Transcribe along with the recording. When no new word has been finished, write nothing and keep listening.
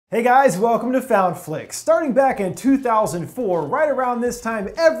Hey guys, welcome to FoundFlix. Starting back in 2004, right around this time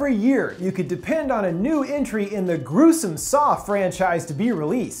every year, you could depend on a new entry in the gruesome Saw franchise to be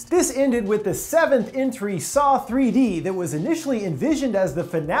released. This ended with the 7th entry, Saw 3D, that was initially envisioned as the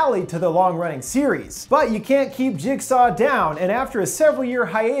finale to the long-running series. But you can't keep Jigsaw down, and after a several-year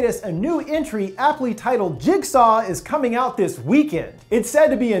hiatus, a new entry aptly titled Jigsaw is coming out this weekend. It's said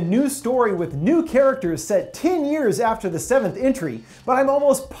to be a new story with new characters set 10 years after the 7th entry, but I'm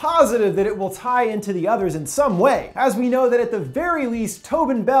almost positive that it will tie into the others in some way, as we know that at the very least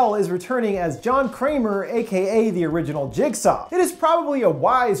Tobin Bell is returning as John Kramer, aka the original Jigsaw. It is probably a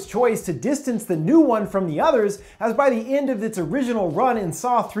wise choice to distance the new one from the others, as by the end of its original run in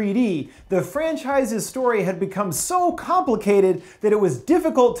Saw 3D, the franchise's story had become so complicated that it was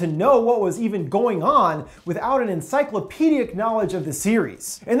difficult to know what was even going on without an encyclopedic knowledge of the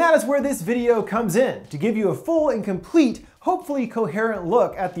series. And that is where this video comes in, to give you a full and complete, hopefully coherent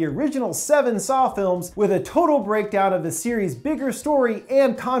look at the original 7 Saw films with a total breakdown of the series' bigger story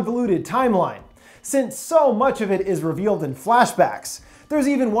and convoluted timeline, since so much of it is revealed in flashbacks. There's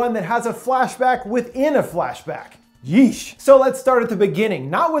even one that has a flashback within a flashback. Yeesh. So let's start at the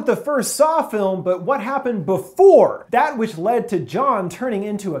beginning, not with the first Saw film, but what happened before, that which led to John turning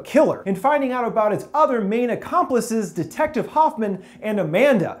into a killer, and finding out about his other main accomplices, Detective Hoffman and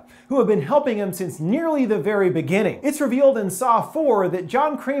Amanda, who have been helping him since nearly the very beginning. It's revealed in Saw 4 that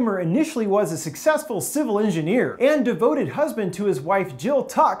John Kramer initially was a successful civil engineer and devoted husband to his wife Jill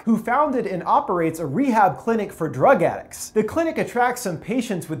Tuck, who founded and operates a rehab clinic for drug addicts. The clinic attracts some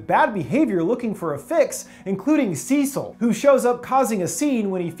patients with bad behavior looking for a fix, including Cecil, who shows up causing a scene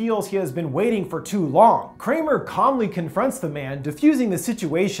when he feels he has been waiting for too long. Kramer calmly confronts the man, diffusing the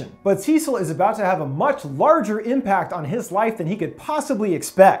situation, but Cecil is about to have a much larger impact on his life than he could possibly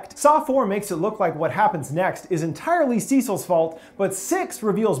expect. Saw 4 makes it look like what happens next is entirely Cecil's fault, but 6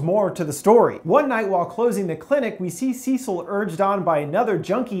 reveals more to the story. One night while closing the clinic, we see Cecil urged on by another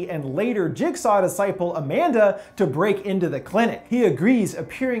junkie and later Jigsaw disciple Amanda to break into the clinic. He agrees,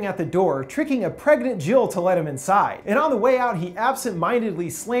 appearing at the door, tricking a pregnant Jill to let him inside. And on the way out, he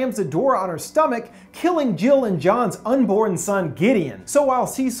absent-mindedly slams the door on her stomach, killing Jill and John's unborn son Gideon. So while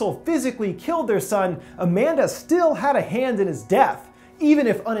Cecil physically killed their son, Amanda still had a hand in his death, even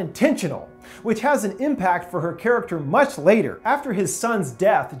if unintentional, which has an impact for her character much later. After his son's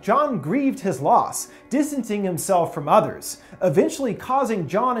death, John grieved his loss, distancing himself from others, eventually causing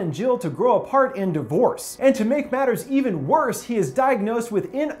John and Jill to grow apart and divorce. And to make matters even worse, he is diagnosed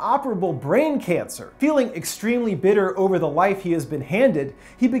with inoperable brain cancer. Feeling extremely bitter over the life he has been handed,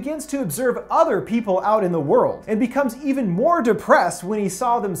 he begins to observe other people out in the world, and becomes even more depressed when he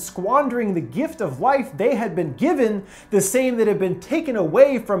saw them squandering the gift of life they had been given, the same that had been taken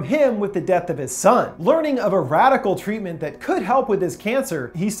away from him with the death of his son. Learning of a radical treatment that could help with his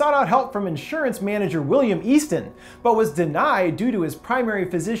cancer, he sought out help from insurance manager William Easton, but was denied due to his primary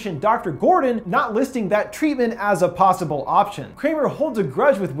physician Dr. Gordon not listing that treatment as a possible option. Kramer holds a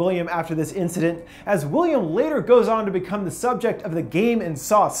grudge with William after this incident, as William later goes on to become the subject of the game in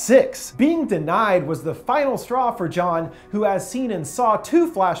Saw 6. Being denied was the final straw for John, who, as seen in Saw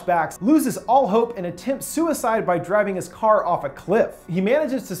 2 flashbacks, loses all hope and attempts suicide by driving his car off a cliff. He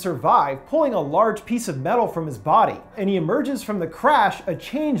manages to survive, pulling a large piece of metal from his body, and he emerges from the crash a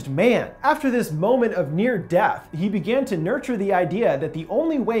changed man. After this moment of near death, he began to nurture the idea that the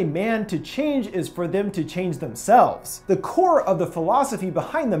only way man to change is for them to change themselves, the core of the philosophy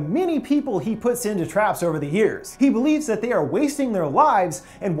behind the many people he puts into traps over the years. He believes that they are wasting their lives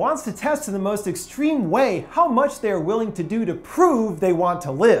and wants to test in the most extreme way how much they are willing to do to prove they want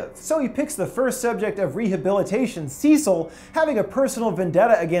to live. So he picks the first subject of rehabilitation, Cecil, having a personal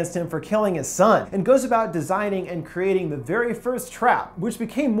vendetta against him for killing his son, and goes about designing and creating the very first trap, which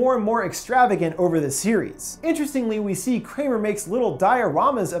became more and more extravagant over the series. Interestingly, we see Kramer makes little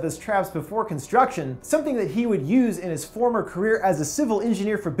dioramas of his traps before construction, something that he would use in his former career as a civil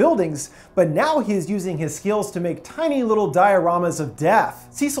engineer for buildings, but now he is using his skills to make tiny little dioramas of death.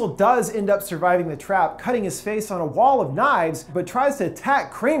 Cecil does end up surviving the trap, cutting his face on a wall of knives, but tries to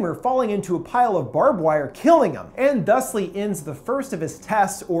attack Kramer, falling into a pile of barbed wire, killing him, and thusly ends the first of his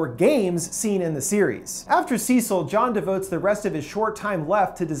tests or games seen in the series. After Cecil, John devotes the rest of his short time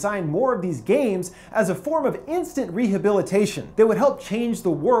left to design more of these games as a form of instant rehabilitation that would help change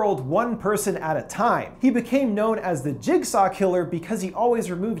the world one person at a time. He became known as the Jigsaw Killer because he always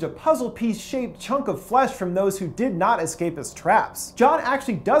removed a puzzle piece shaped chunk of flesh from those who did not escape his traps. John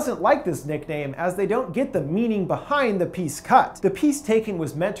actually doesn't like this nickname, as they don't get the meaning behind the piece cut. The piece taken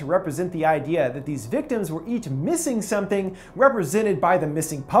was meant to represent the idea that these victims were each missing something represented by the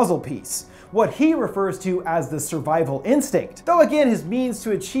missing puzzle piece, what he refers to as the survival instinct. Though again, his means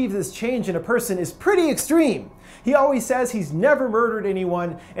to achieve this change in a person is pretty extreme. He always says he's never murdered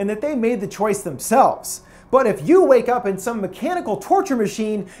anyone and that they made the choice themselves. But if you wake up in some mechanical torture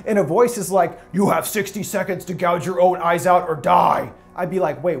machine and a voice is like, "You have 60 seconds to gouge your own eyes out or die," I'd be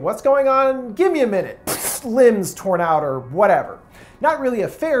like, wait, what's going on? Give me a minute. Limbs torn out or whatever. Not really a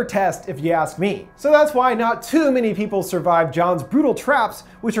fair test if you ask me. So that's why not too many people survive John's brutal traps,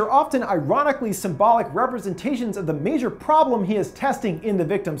 which are often ironically symbolic representations of the major problem he is testing in the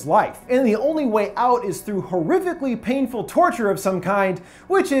victim's life. And the only way out is through horrifically painful torture of some kind,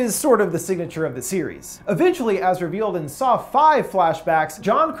 which is sort of the signature of the series. Eventually, as revealed in Saw 5 flashbacks,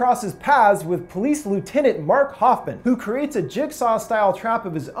 John crosses paths with Police Lieutenant Mark Hoffman, who creates a Jigsaw-style trap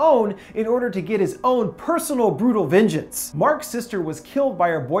of his own in order to get his own personal brutal vengeance. Mark's sister was killed by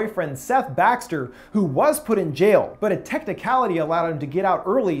her boyfriend Seth Baxter, who was put in jail, but a technicality allowed him to get out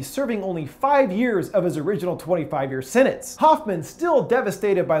early, serving only 5 years of his original 25-year sentence. Hoffman, still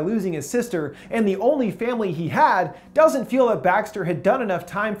devastated by losing his sister and the only family he had, doesn't feel that Baxter had done enough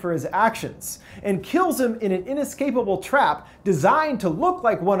time for his actions, and kills him in an inescapable trap designed to look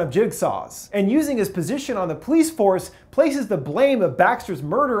like one of Jigsaw's. And using his position on the police force, places the blame of Baxter's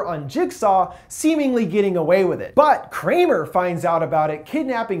murder on Jigsaw, seemingly getting away with it. But Kramer finds out about it,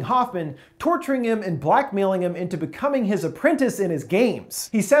 kidnapping Hoffman, torturing him and blackmailing him into becoming his apprentice in his games.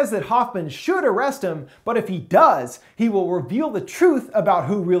 He says that Hoffman should arrest him, but if he does, he will reveal the truth about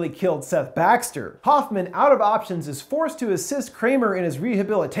who really killed Seth Baxter. Hoffman, out of options, is forced to assist Kramer in his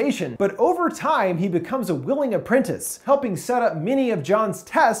rehabilitation, but over time he becomes a willing apprentice, helping set up many of John's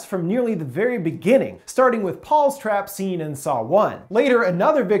tests from nearly the very beginning, starting with Paul's trap seen in Saw 1. Later,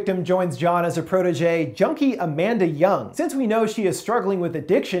 another victim joins John as a protege, junkie Amanda Young. Since we know she is struggling with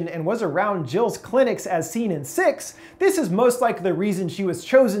addiction and was around Jill's clinics as seen in 6, this is most likely the reason she was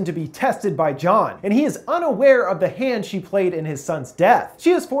chosen to be tested by John, and he is unaware of the hand she played in his son's death.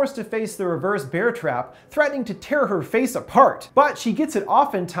 She is forced to face the reverse bear trap, threatening to tear her face apart, but she gets it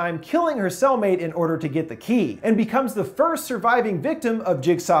off in time, killing her cellmate in order to get the key, and becomes the first surviving victim of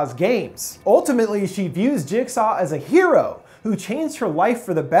Jigsaw's games. Ultimately, she views Jigsaw as a hero who changed her life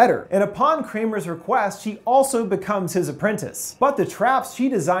for the better, and upon Kramer's request, she also becomes his apprentice. But the traps she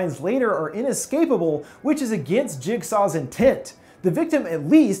designs later are inescapable, which is against Jigsaw's intent. The victim at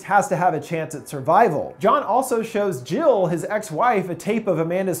least has to have a chance at survival. John also shows Jill, his ex-wife, a tape of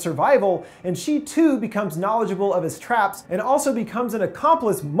Amanda's survival, and she too becomes knowledgeable of his traps and also becomes an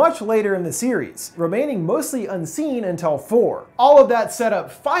accomplice much later in the series, remaining mostly unseen until 4. All of that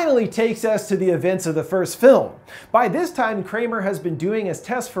setup finally takes us to the events of the first film. By this time, Kramer has been doing his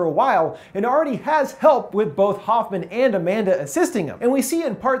tests for a while and already has help with both Hoffman and Amanda assisting him. And we see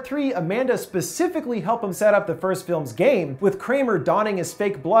in part 3, Amanda specifically help him set up the first film's game, with Kramer donning his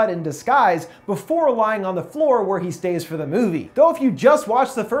fake blood in disguise before lying on the floor where he stays for the movie. Though if you just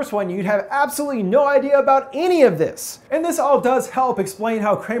watched the first one, you'd have absolutely no idea about any of this. And this all does help explain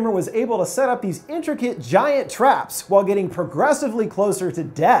how Kramer was able to set up these intricate giant traps while getting progressively closer to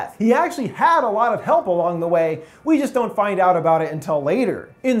death. He actually had a lot of help along the way, we just don't find out about it until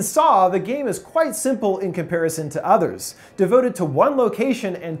later. In Saw, the game is quite simple in comparison to others, devoted to one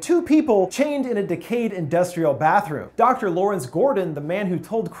location and 2 people chained in a decayed industrial bathroom. Dr. Lawrence Gordon, the man who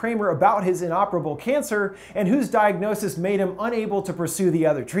told Kramer about his inoperable cancer and whose diagnosis made him unable to pursue the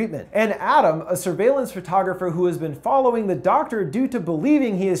other treatment. And Adam, a surveillance photographer who has been following the doctor due to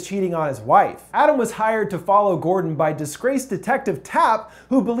believing he is cheating on his wife. Adam was hired to follow Gordon by disgraced Detective Tapp,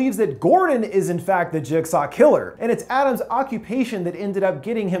 who believes that Gordon is in fact the Jigsaw killer. And it's Adam's occupation that ended up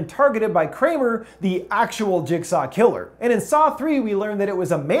getting him targeted by Kramer, the actual Jigsaw killer. And in Saw 3, we learned that it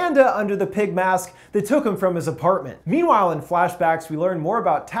was Amanda under the pig mask that took him from his apartment. Meanwhile, in flashbacks, we learn more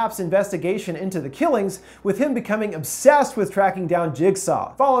about Tapp's investigation into the killings, with him becoming obsessed with tracking down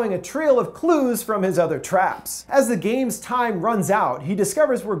Jigsaw, following a trail of clues from his other traps. As the game's time runs out, he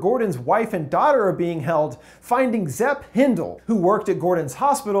discovers where Gordon's wife and daughter are being held, finding Zepp Hindle, who worked at Gordon's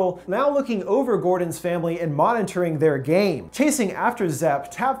hospital, now looking over Gordon's family and monitoring their game. Chasing after Zepp,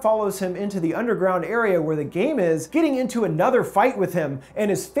 Tapp follows him into the underground area where the game is, getting into another fight with him,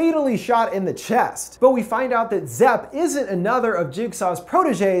 and is fatally shot in the chest. But we find out that Zepp isn't another of Jigsaw's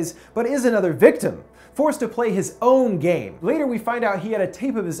proteges, but is another victim, forced to play his own game. Later we find out he had a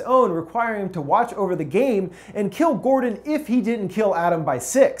tape of his own requiring him to watch over the game and kill Gordon if he didn't kill Adam by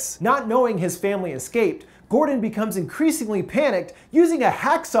 6. Not knowing his family escaped, Gordon becomes increasingly panicked, using a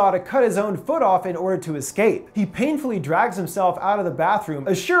hacksaw to cut his own foot off in order to escape. He painfully drags himself out of the bathroom,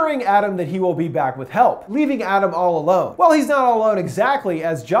 assuring Adam that he will be back with help, leaving Adam all alone. Well, he's not all alone exactly,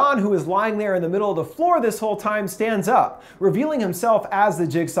 as John, who is lying there in the middle of the floor this whole time, stands up, revealing himself as the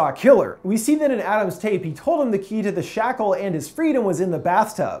Jigsaw killer. We see that in Adam's tape, he told him the key to the shackle and his freedom was in the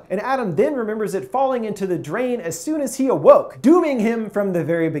bathtub, and Adam then remembers it falling into the drain as soon as he awoke, dooming him from the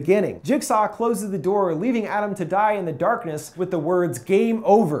very beginning. Jigsaw closes the door, leaving Adam to die in the darkness with the words "Game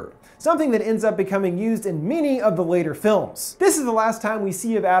Over," something that ends up becoming used in many of the later films. This is the last time we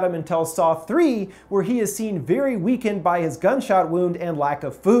see of Adam until Saw 3, where he is seen very weakened by his gunshot wound and lack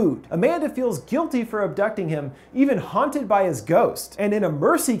of food. Amanda feels guilty for abducting him, even haunted by his ghost, and in a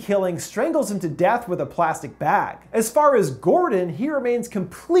mercy killing strangles him to death with a plastic bag. As far as Gordon, he remains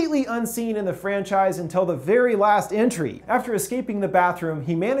completely unseen in the franchise until the very last entry. After escaping the bathroom,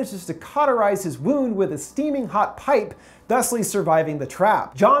 he manages to cauterize his wound with a steaming hot pipe, thusly surviving the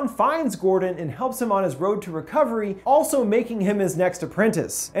trap. John finds Gordon and helps him on his road to recovery, also making him his next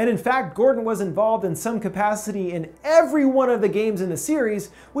apprentice. And in fact, Gordon was involved in some capacity in every one of the games in the series,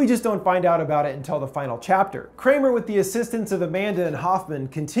 we just don't find out about it until the final chapter. Kramer, with the assistance of Amanda and Hoffman,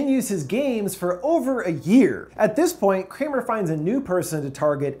 continues his games for over a year. At this point, Kramer finds a new person to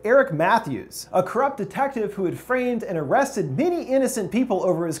target, Eric Matthews, a corrupt detective who had framed and arrested many innocent people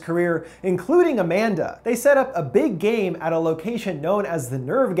over his career, including Amanda. They set up a big game at a location known as the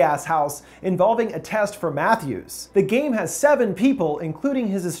Nerve Gas House, involving a test for Matthews. The game has 7 people, including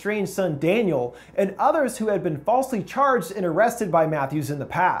his estranged son Daniel, and others who had been falsely charged and arrested by Matthews in the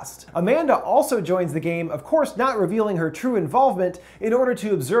past. Amanda also joins the game, of course not revealing her true involvement, in order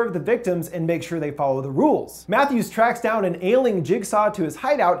to observe the victims and make sure they follow the rules. Matthews tracks down an ailing Jigsaw to his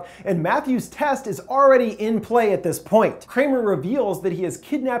hideout, and Matthews' test is already in play at this point. Kramer reveals that he has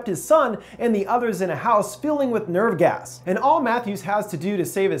kidnapped his son and the others in a house filling with nerve gas. And all Matthews has to do to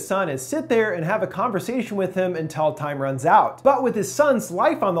save his son is sit there and have a conversation with him until time runs out. But with his son's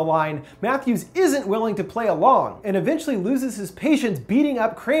life on the line, Matthews isn't willing to play along, and eventually loses his patience, beating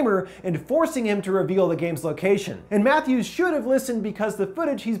up Kramer and forcing him to reveal the game's location. And Matthews should have listened, because the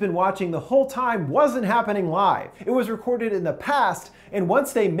footage he's been watching the whole time wasn't happening live. It was recorded in the past, and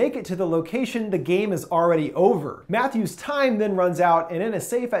once they make it to the location, the game is already over. Matthews' time then runs out, and in a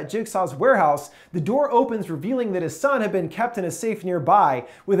safe at Jigsaw's warehouse, the door opens, revealing that his son had been kept in a safe nearby,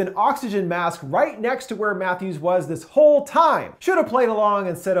 with an oxygen mask right next to where Matthews was this whole time. Should have played along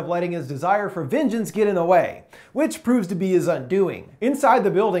instead of letting his desire for vengeance get in the way, which proves to be his undoing. Inside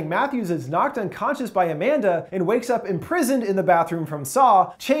the building, Matthews is knocked unconscious by Amanda and wakes up imprisoned in the bathroom from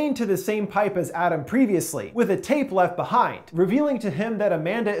Saw, chained to the same pipe as Adam previously, with a tape left behind, revealing to him that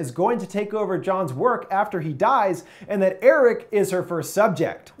Amanda is going to take over John's work after he dies, and that Eric is her first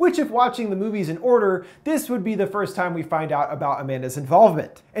subject. Which, if watching the movies in order, this would be the first time we find out about Amanda's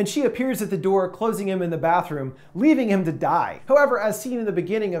involvement. And she appears at the door, closing him in the bathroom, leaving him to die. However, as seen in the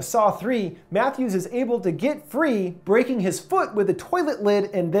beginning of Saw 3, Matthews is able to get free, breaking his foot with a toilet lid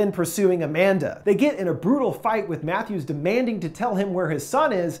and then pursuing Amanda. They get in a brutal fight, with Matthews demanding to tell him where his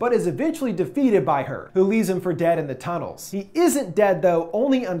son is, but is eventually defeated by her, who leaves him for dead in the tunnels. He isn't dead though,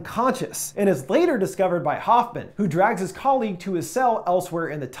 only unconscious, and is later discovered by Hoffman, who drags his colleague to his cell elsewhere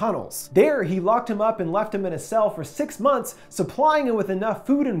in the tunnels. There, he locked him up and left him in a cell for 6 months, supplying him with enough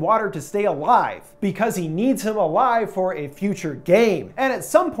food and water to stay alive, because he needs him alive for a future game. And at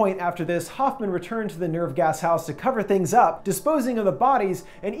some point after this, Hoffman returned to the Nerve Gas House to cover things up, disposing of the bodies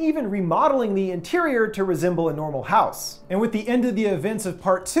and even remodeling the interior to resemble a normal house. And with the end of the events of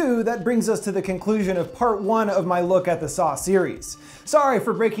part 2, that brings us to the conclusion of part 1 of my look at the Saw series. Sorry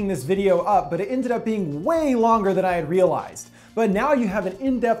for breaking this video up, but it ended up being way longer than I had realized. But now you have an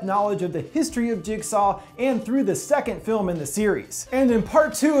in-depth knowledge of the history of Jigsaw and through the second film in the series. And in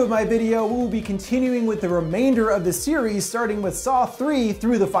part 2 of my video, we will be continuing with the remainder of the series, starting with Saw 3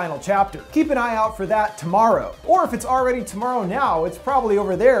 through the final chapter. Keep an eye out for that tomorrow. Or if it's already tomorrow now, it's probably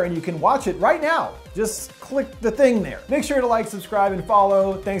over there and you can watch it right now. Just click the thing there. Make sure to like, subscribe, and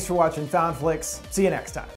follow. Thanks for watching FoundFlix. See you next time.